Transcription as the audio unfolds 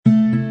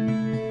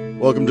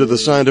Welcome to the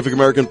Scientific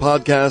American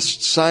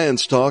podcast,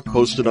 Science Talk,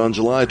 posted on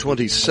July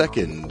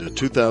 22nd,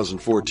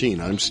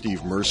 2014. I'm Steve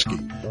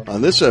Mirsky.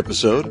 On this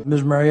episode,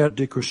 Ms. Mariette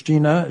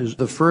DiChristina is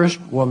the first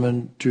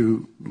woman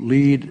to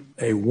lead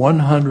a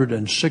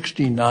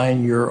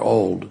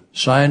 169-year-old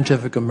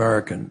Scientific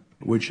American,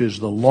 which is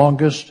the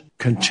longest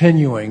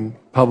continuing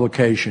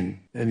publication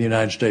in the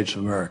United States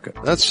of America.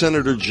 That's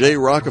Senator Jay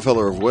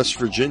Rockefeller of West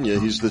Virginia.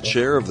 He's the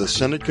chair of the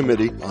Senate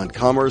Committee on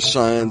Commerce,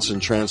 Science,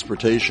 and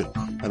Transportation.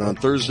 And on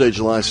Thursday,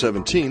 July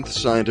 17th,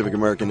 Scientific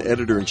American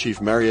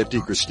Editor-in-Chief Mariette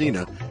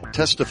DiChristina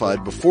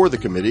testified before the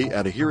committee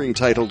at a hearing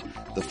titled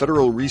The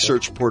Federal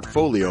Research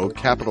Portfolio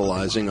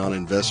Capitalizing on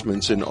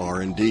Investments in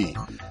R&D.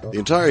 The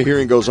entire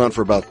hearing goes on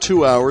for about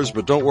 2 hours,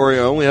 but don't worry,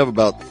 I only have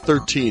about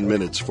 13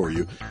 minutes for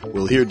you.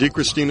 We'll hear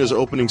DiChristina's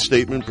opening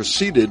statement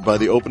preceded by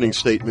the opening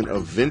statement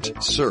of Vint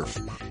Cerf.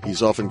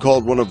 He's often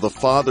called one of the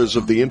fathers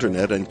of the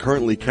Internet and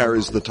currently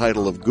carries the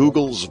title of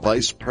Google's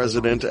Vice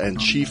President and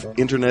Chief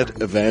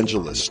Internet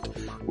Evangelist.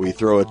 We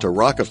throw it to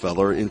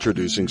Rockefeller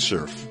introducing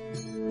Cerf.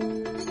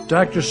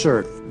 Dr.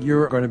 Cerf,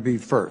 you're going to be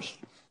first.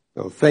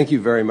 Well, thank you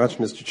very much,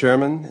 Mr.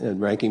 Chairman and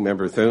Ranking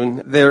Member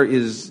Thune. There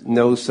is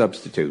no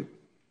substitute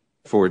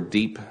for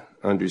deep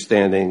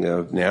understanding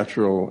of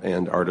natural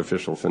and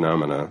artificial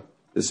phenomena,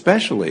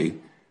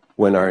 especially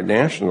when our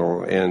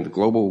national and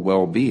global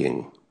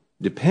well-being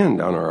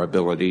depend on our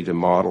ability to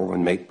model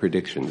and make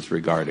predictions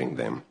regarding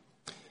them.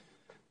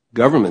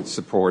 Government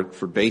support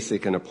for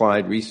basic and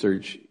applied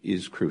research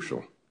is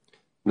crucial.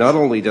 Not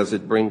only does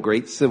it bring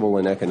great civil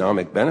and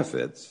economic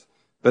benefits,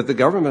 but the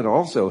government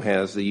also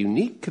has the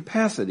unique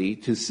capacity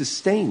to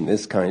sustain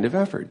this kind of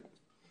effort.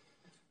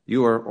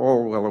 You are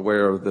all well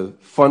aware of the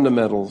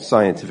fundamental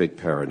scientific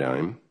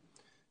paradigm.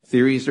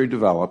 Theories are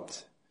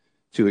developed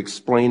to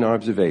explain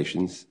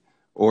observations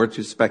or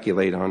to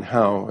speculate on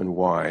how and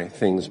why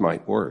things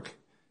might work.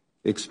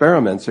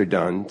 Experiments are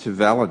done to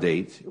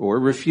validate or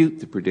refute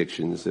the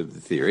predictions of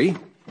the theory,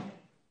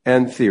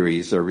 and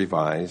theories are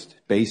revised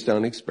based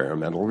on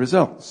experimental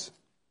results.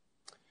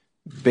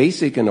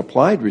 Basic and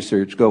applied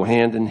research go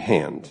hand in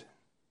hand.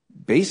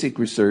 Basic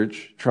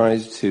research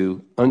tries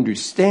to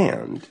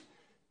understand,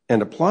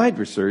 and applied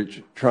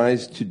research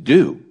tries to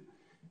do,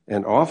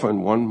 and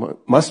often one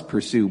must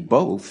pursue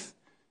both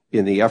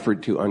in the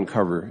effort to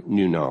uncover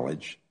new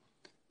knowledge.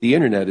 The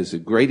Internet is a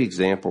great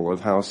example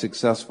of how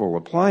successful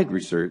applied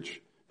research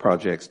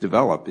projects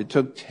develop. It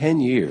took 10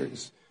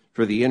 years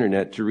for the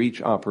Internet to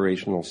reach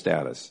operational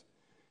status.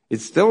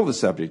 It's still the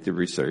subject of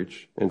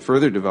research and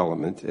further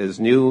development as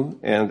new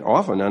and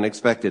often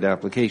unexpected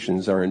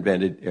applications are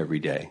invented every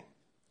day.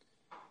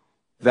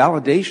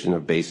 Validation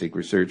of basic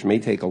research may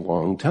take a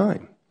long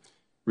time.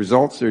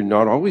 Results are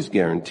not always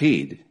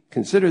guaranteed.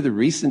 Consider the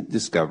recent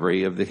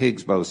discovery of the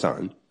Higgs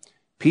boson.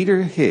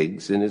 Peter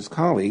Higgs and his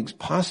colleagues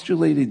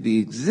postulated the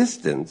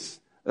existence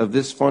of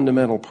this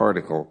fundamental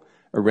particle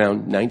around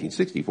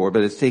 1964,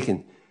 but it's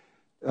taken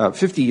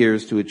 50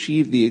 years to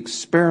achieve the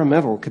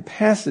experimental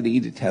capacity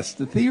to test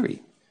the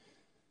theory.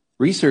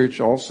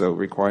 Research also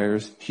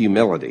requires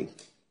humility.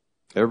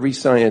 Every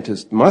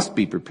scientist must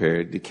be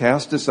prepared to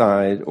cast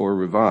aside or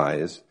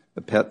revise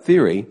a pet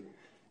theory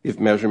if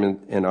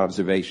measurement and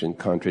observation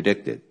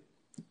contradict it.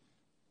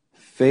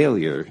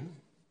 Failure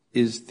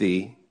is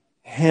the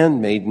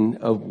handmaiden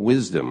of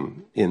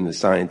wisdom in the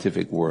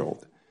scientific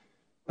world.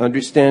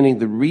 Understanding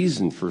the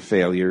reason for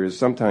failure is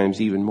sometimes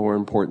even more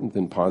important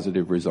than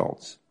positive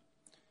results.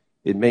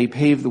 It may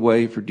pave the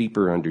way for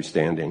deeper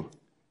understanding.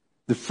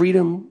 The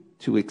freedom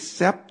to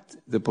accept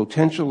the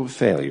potential of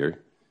failure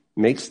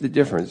makes the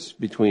difference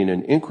between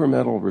an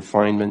incremental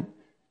refinement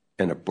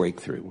and a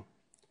breakthrough.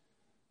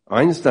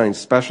 Einstein's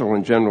special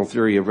and general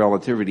theory of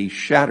relativity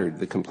shattered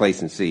the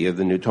complacency of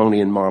the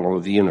Newtonian model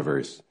of the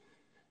universe.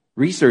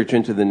 Research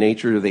into the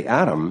nature of the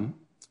atom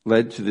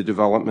led to the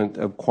development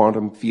of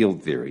quantum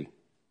field theory.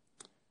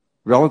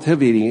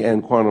 Relativity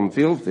and quantum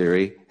field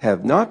theory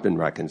have not been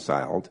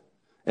reconciled,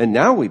 and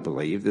now we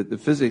believe that the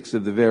physics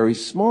of the very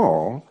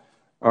small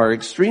are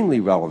extremely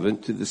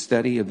relevant to the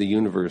study of the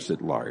universe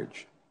at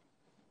large.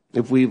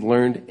 If we've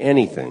learned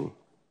anything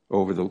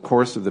over the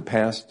course of the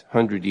past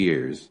 100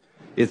 years,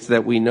 it's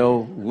that we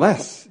know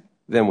less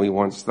than we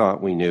once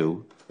thought we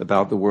knew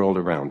about the world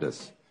around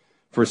us.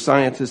 For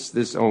scientists,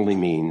 this only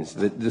means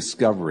that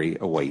discovery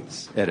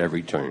awaits at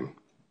every turn.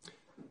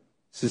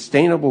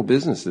 Sustainable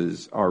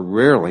businesses are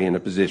rarely in a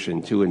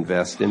position to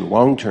invest in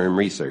long-term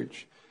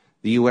research.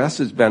 The U.S.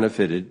 has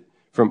benefited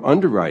from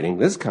underwriting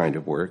this kind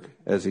of work,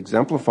 as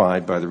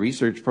exemplified by the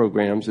research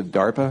programs of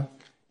DARPA,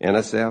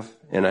 NSF,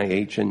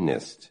 NIH, and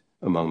NIST,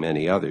 among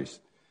many others.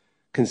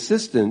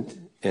 Consistent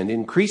and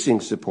increasing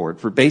support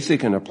for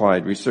basic and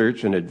applied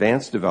research and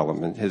advanced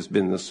development has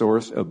been the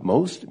source of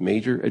most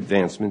major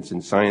advancements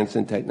in science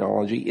and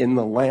technology in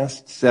the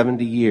last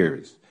 70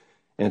 years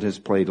and has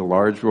played a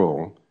large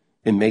role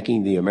in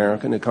making the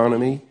American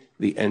economy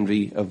the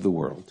envy of the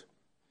world.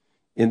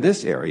 In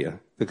this area,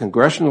 the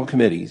congressional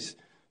committees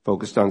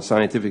focused on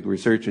scientific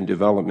research and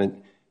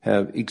development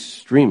have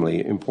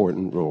extremely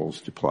important roles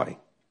to play.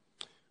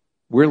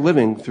 We're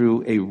living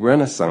through a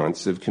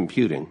renaissance of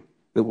computing.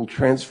 that will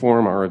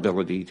transform our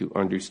ability to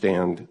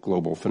understand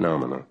global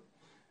phenomena.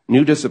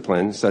 New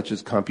disciplines such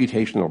as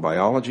computational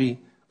biology,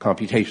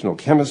 computational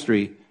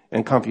chemistry,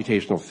 and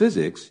computational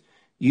physics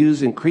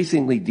use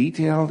increasingly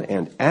detailed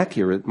and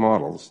accurate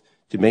models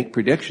to make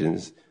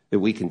predictions that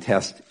we can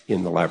test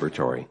in the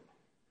laboratory.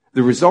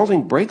 The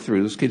resulting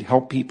breakthroughs could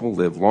help people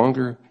live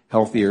longer,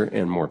 healthier,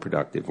 and more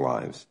productive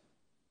lives.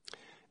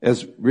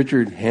 As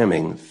Richard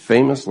Hamming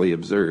famously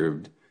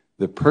observed,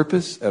 the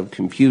purpose of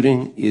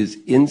computing is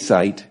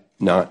insight,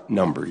 not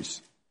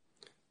numbers.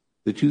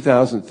 The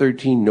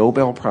 2013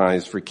 Nobel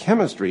Prize for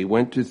Chemistry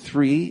went to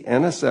 3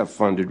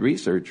 NSF-funded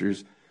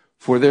researchers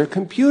for their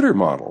computer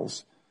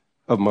models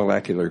of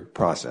molecular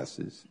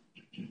processes.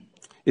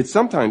 It's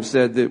sometimes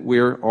said that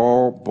we're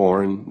all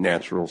born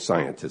natural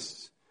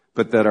scientists,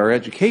 but that our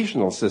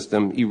educational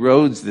system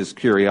erodes this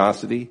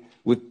curiosity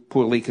with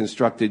poorly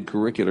constructed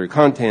curricular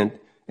content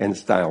and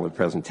style of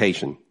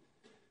presentation.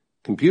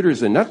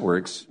 Computers and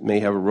networks may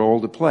have a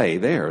role to play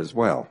there as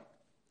well.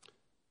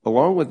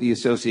 Along with the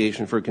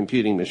Association for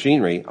Computing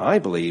Machinery, I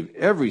believe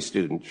every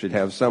student should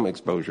have some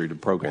exposure to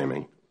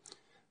programming.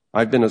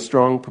 I've been a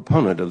strong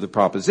proponent of the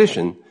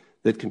proposition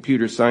that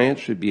computer science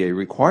should be a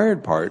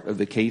required part of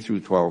the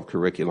K-12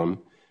 curriculum,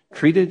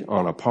 treated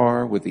on a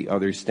par with the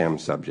other STEM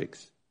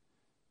subjects.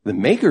 The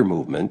maker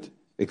movement,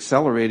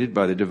 accelerated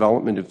by the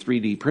development of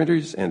 3D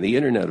printers and the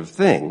Internet of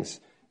Things,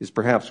 is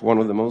perhaps one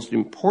of the most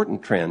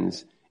important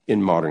trends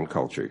in modern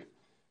culture.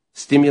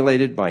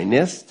 Stimulated by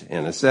NIST,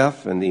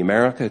 NSF, and the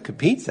America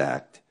Competes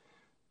Act,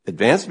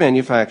 advanced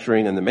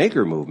manufacturing and the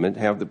maker movement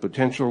have the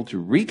potential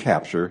to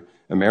recapture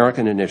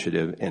American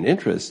initiative and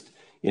interest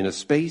in a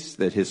space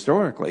that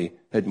historically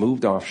had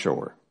moved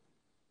offshore.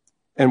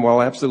 And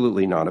while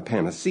absolutely not a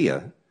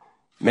panacea,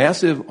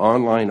 massive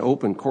online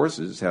open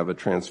courses have a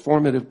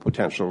transformative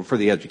potential for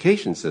the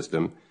education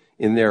system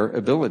in their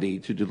ability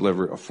to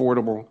deliver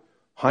affordable,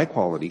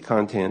 high-quality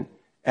content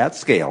at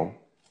scale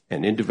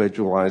and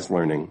individualized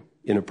learning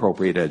in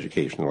appropriate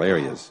educational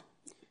areas.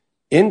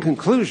 In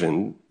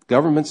conclusion,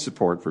 government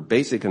support for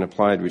basic and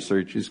applied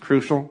research is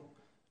crucial.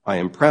 I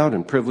am proud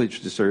and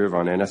privileged to serve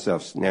on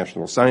NSF's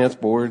National Science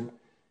Board.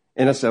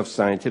 NSF's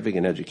scientific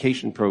and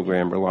education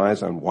program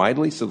relies on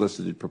widely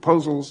solicited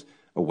proposals,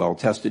 a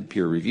well-tested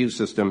peer review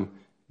system,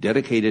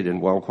 dedicated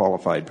and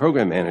well-qualified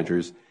program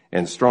managers,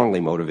 and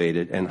strongly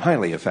motivated and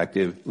highly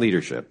effective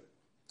leadership.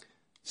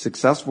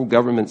 Successful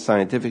government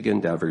scientific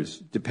endeavors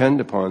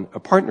depend upon a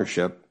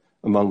partnership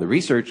among the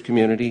research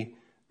community,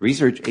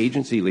 research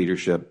agency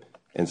leadership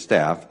and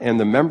staff, and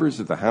the members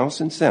of the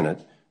House and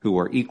Senate who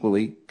are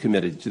equally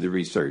committed to the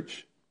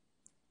research.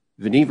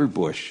 Vannevar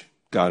Bush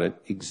got it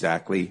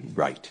exactly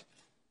right.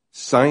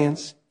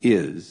 Science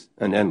is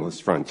an endless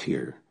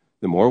frontier.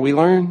 The more we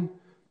learn,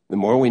 the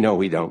more we know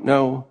we don't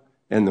know,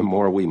 and the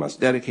more we must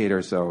dedicate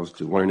ourselves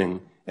to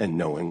learning and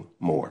knowing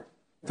more.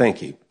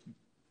 Thank you.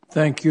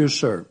 Thank you,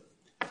 sir.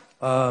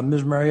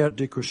 Ms. Mariette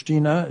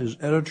DiChristina is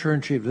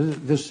editor-in-chief.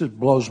 This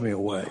blows me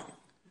away.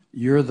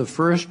 You're the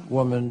first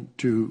woman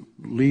to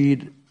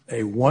lead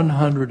a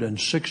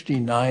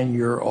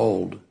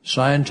 169-year-old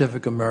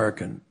Scientific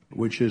American,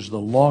 which is the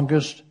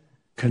longest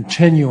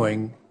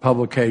continuing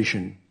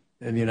publication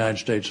in the United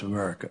States of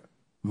America.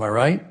 Am I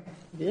right?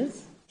 It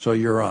is. So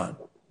you're on.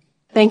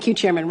 Thank you,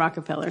 Chairman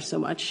Rockefeller, so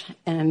much,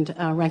 and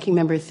Ranking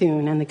Member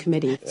Thune and the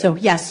committee. So,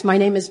 yes, my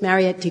name is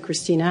Mariette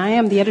DiChristina. I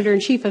am the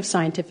editor-in-chief of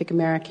Scientific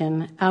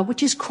American, which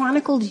has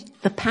chronicled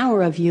the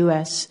power of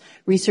U.S.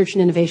 research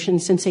and innovation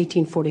since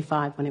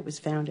 1845 when it was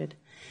founded.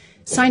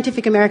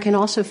 Scientific American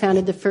also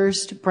founded the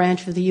first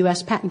branch of the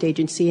U.S. Patent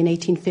Agency in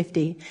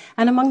 1850,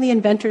 and among the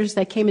inventors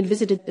that came and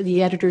visited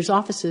the editor's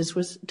offices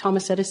was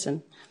Thomas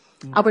Edison.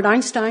 Albert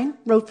Einstein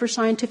wrote for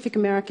Scientific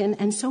American,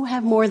 and so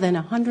have more than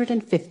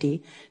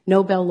 150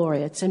 Nobel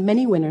laureates and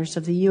many winners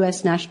of the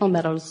U.S. National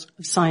Medals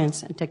of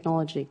Science and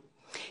Technology.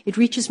 It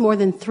reaches more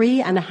than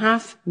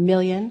 3.5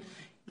 million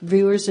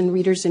viewers and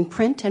readers in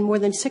print and more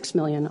than 6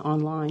 million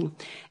online.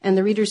 And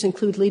the readers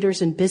include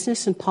leaders in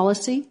business and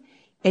policy,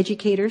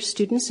 educators,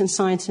 students, and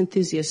science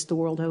enthusiasts the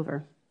world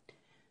over.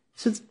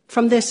 So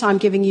from this, I'm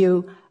giving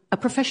you a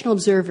professional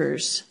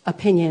observer's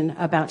opinion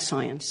about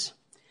science.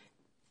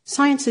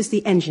 Science is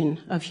the engine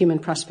of human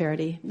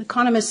prosperity.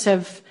 Economists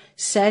have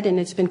said, and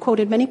it's been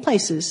quoted many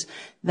places,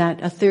 that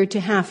a third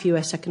to half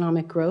U.S.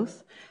 economic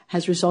growth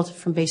has resulted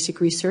from basic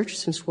research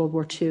since World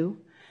War II.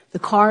 The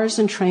cars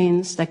and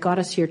trains that got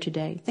us here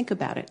today, think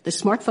about it. The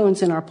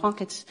smartphones in our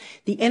pockets,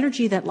 the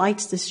energy that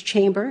lights this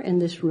chamber in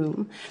this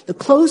room, the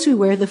clothes we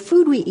wear, the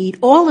food we eat,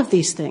 all of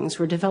these things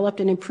were developed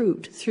and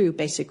improved through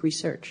basic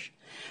research.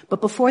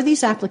 But before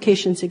these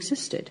applications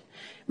existed,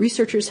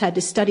 researchers had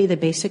to study the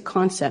basic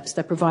concepts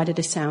that provided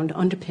a sound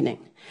underpinning.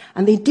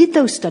 And they did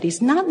those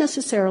studies not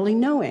necessarily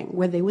knowing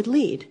where they would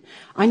lead.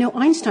 I know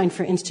Einstein,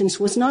 for instance,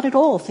 was not at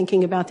all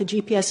thinking about the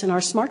GPS in our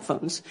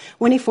smartphones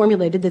when he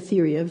formulated the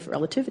theory of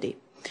relativity.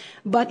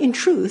 But in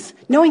truth,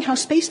 knowing how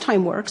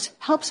space-time works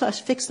helps us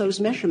fix those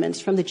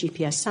measurements from the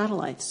GPS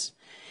satellites.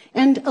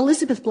 And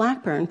Elizabeth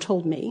Blackburn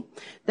told me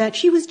that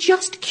she was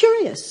just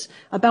curious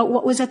about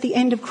what was at the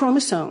end of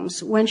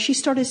chromosomes when she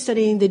started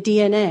studying the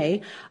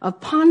DNA of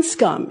pond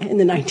scum in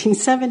the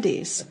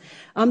 1970s.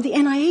 The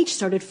NIH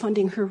started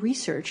funding her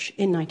research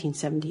in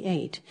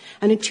 1978.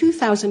 And in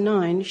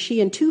 2009, she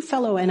and two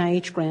fellow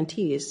NIH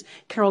grantees,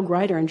 Carol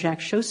Greider and Jack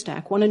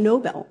Szostak, won a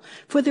Nobel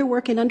for their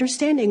work in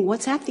understanding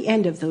what's at the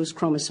end of those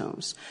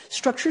chromosomes,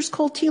 structures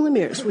called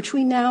telomeres, which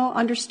we now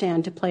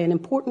understand to play an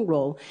important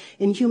role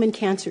in human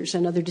cancers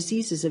and other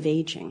diseases of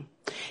aging.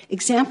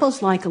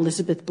 Examples like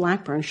Elizabeth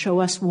Blackburn show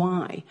us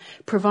why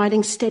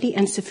providing steady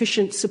and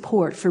sufficient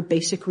support for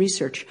basic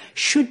research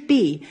should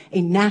be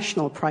a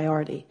national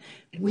priority.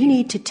 We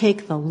need to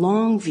take the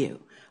long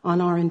view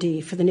on R&D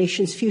for the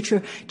nation's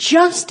future,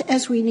 just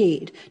as we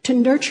need to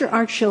nurture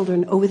our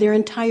children over their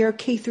entire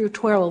K through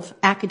 12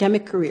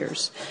 academic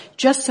careers,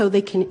 just so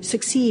they can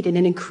succeed in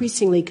an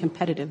increasingly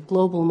competitive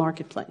global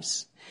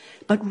marketplace.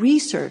 But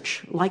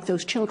research, like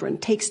those children,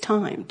 takes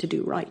time to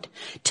do right.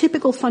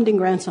 Typical funding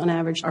grants on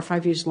average are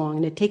 5 years long,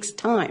 and it takes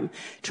time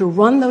to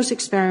run those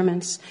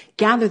experiments,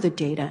 gather the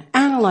data,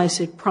 analyze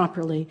it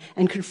properly,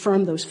 and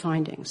confirm those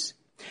findings.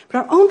 But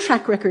our own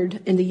track record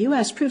in the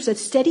U.S. proves that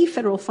steady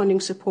federal funding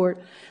support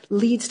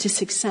leads to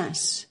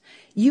success.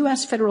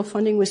 U.S. federal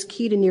funding was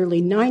key to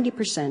nearly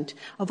 90%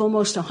 of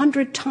almost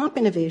 100 top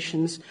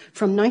innovations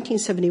from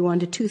 1971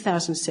 to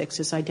 2006,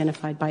 as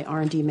identified by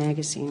R&D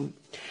Magazine.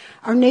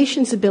 Our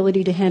nation's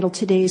ability to handle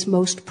today's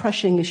most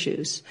pressing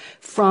issues,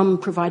 from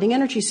providing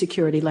energy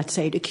security, let's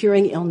say, to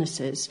curing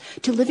illnesses,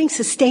 to living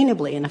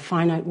sustainably in a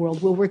finite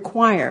world, will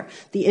require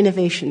the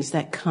innovations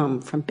that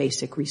come from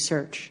basic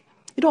research.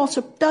 It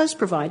also does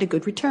provide a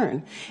good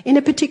return. In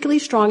a particularly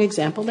strong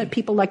example that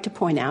people like to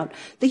point out,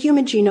 the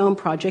Human Genome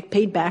Project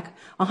paid back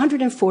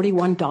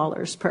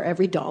 $141 per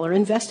every dollar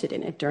invested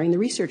in it during the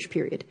research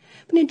period.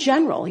 But in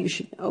general, you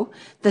should know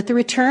that the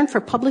return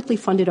for publicly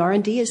funded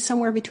R&D is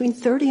somewhere between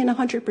 30 and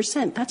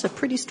 100%. That's a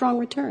pretty strong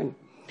return.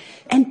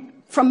 And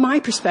from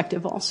my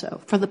perspective also,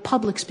 for the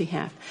public's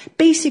behalf,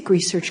 basic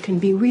research can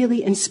be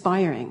really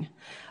inspiring.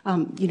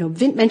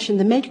 Vint mentioned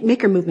the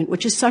maker movement,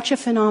 which is such a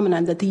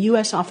phenomenon that the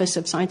U.S. Office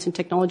of Science and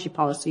Technology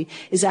Policy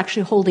is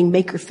actually holding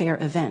Maker Faire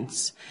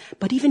events.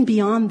 But even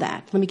beyond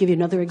that, let me give you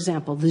another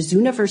example. The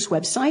Zooniverse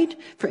website,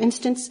 for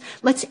instance,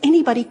 lets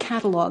anybody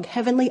catalog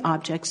heavenly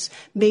objects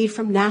made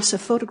from NASA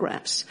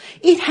photographs.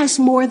 It has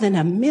more than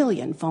 1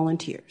 million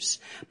volunteers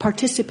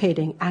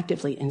participating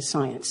actively in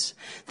science.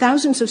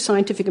 Thousands of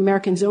Scientific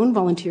American's own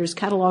volunteers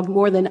cataloged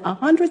more than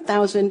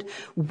 100,000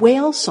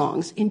 whale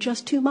songs in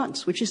just 2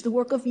 months, which is the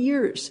work of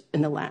years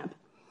in the lab.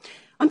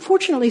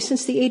 Unfortunately,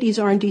 since the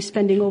 80s, R&D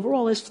spending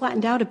overall has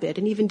flattened out a bit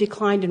and even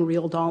declined in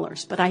real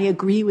dollars. But I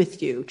agree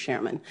with you,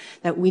 Chairman,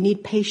 that we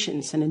need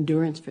patience and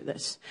endurance for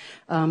this.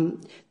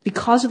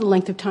 Because of the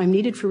length of time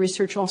needed for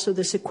research, also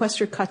the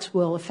sequester cuts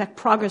will affect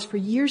progress for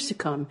years to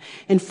come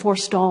in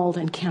forestalled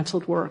and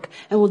canceled work,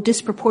 and will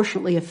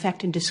disproportionately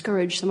affect and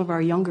discourage some of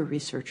our younger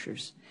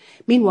researchers.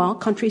 Meanwhile,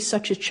 countries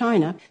such as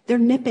China, they're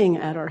nipping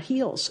at our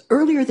heels.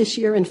 Earlier this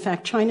year, in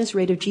fact, China's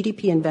rate of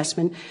GDP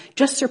investment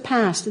just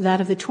surpassed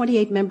that of the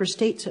 28 member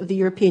states of the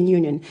European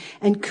Union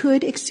and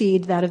could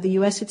exceed that of the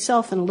U.S.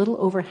 itself in a little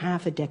over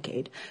half a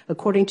decade,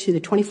 according to the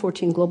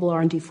 2014 Global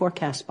R&D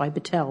Forecast by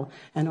Battelle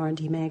and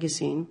R&D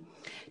Magazine.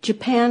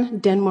 Japan,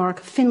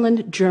 Denmark,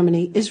 Finland,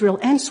 Germany, Israel,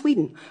 and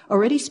Sweden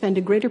already spend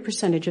a greater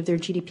percentage of their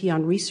GDP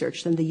on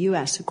research than the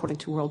U.S., according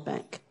to World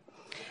Bank.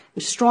 A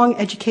strong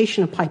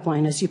educational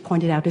pipeline, as you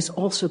pointed out, is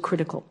also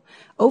critical.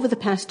 Over the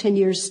past 10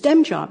 years,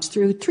 STEM jobs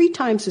grew 3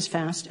 times as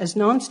fast as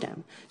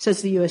non-STEM,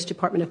 says the U.S.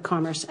 Department of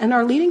Commerce, and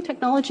our leading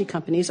technology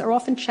companies are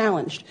often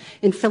challenged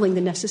in filling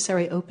the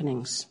necessary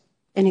openings.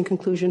 And in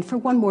conclusion, for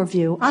one more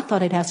view, I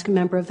thought I'd ask a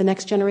member of the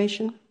next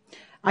generation.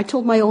 I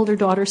told my older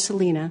daughter,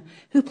 Selena,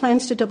 who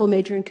plans to double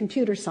major in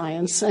computer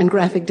science and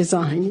graphic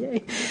design,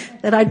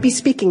 that I'd be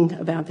speaking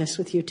about this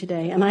with you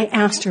today. And I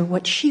asked her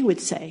what she would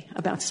say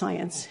about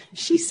science.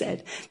 She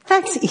said,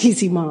 "That's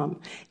easy, Mom.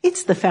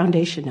 It's the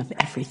foundation of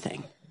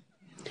everything."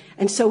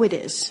 And so it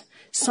is.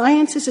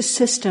 Science is a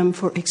system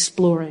for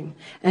exploring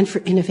and for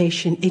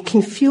innovation. It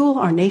can fuel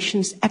our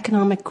nation's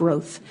economic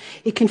growth.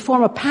 It can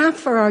form a path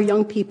for our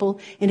young people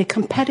in a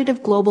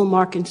competitive global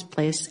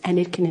marketplace, and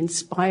it can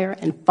inspire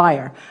and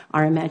fire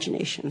our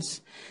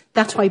imaginations.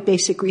 That's why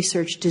basic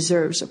research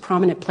deserves a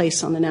prominent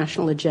place on the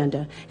national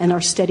agenda and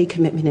our steady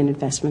commitment and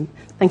investment.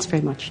 Thanks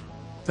very much.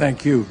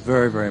 Thank you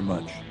very, very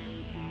much.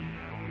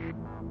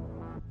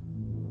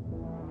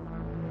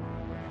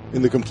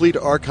 In the complete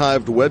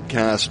archived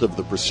webcast of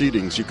the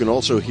proceedings, you can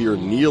also hear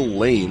Neil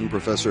Lane,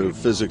 professor of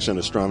physics and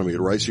astronomy at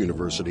Rice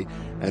University,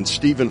 and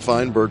Steven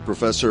Feinberg,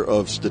 professor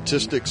of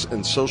statistics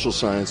and social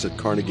science at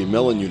Carnegie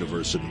Mellon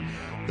University.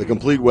 The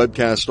complete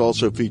webcast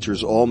also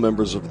features all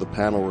members of the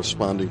panel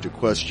responding to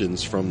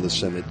questions from the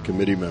Senate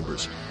committee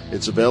members.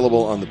 It's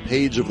available on the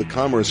page of the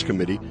Commerce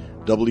Committee,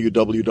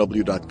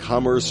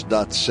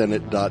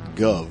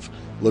 www.commerce.senate.gov.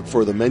 Look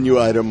for the menu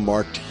item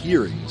marked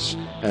Hearings,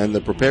 and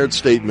the prepared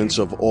statements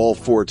of all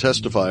 4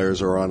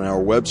 testifiers are on our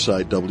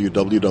website,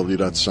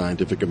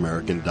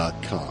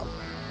 www.scientificamerican.com.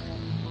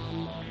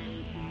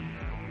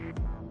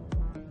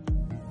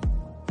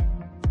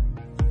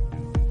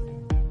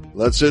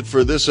 That's it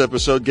for this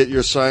episode. Get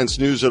your science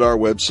news at our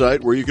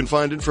website, where you can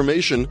find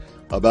information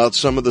about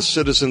some of the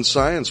citizen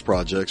science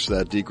projects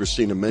that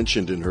DeChristina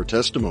mentioned in her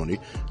testimony.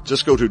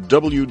 Just go to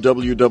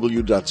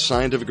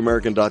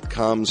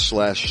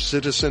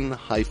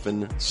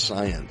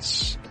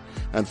www.scientificamerican.com/citizen-science.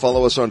 And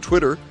follow us on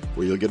Twitter,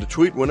 where you'll get a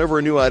tweet whenever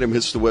a new item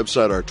hits the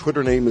website. Our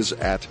Twitter name is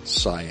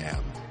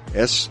 @SciAm.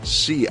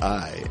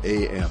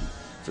 SCIAM.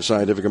 For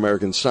Scientific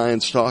American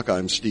Science Talk,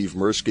 I'm Steve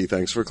Mirsky.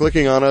 Thanks for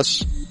clicking on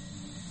us.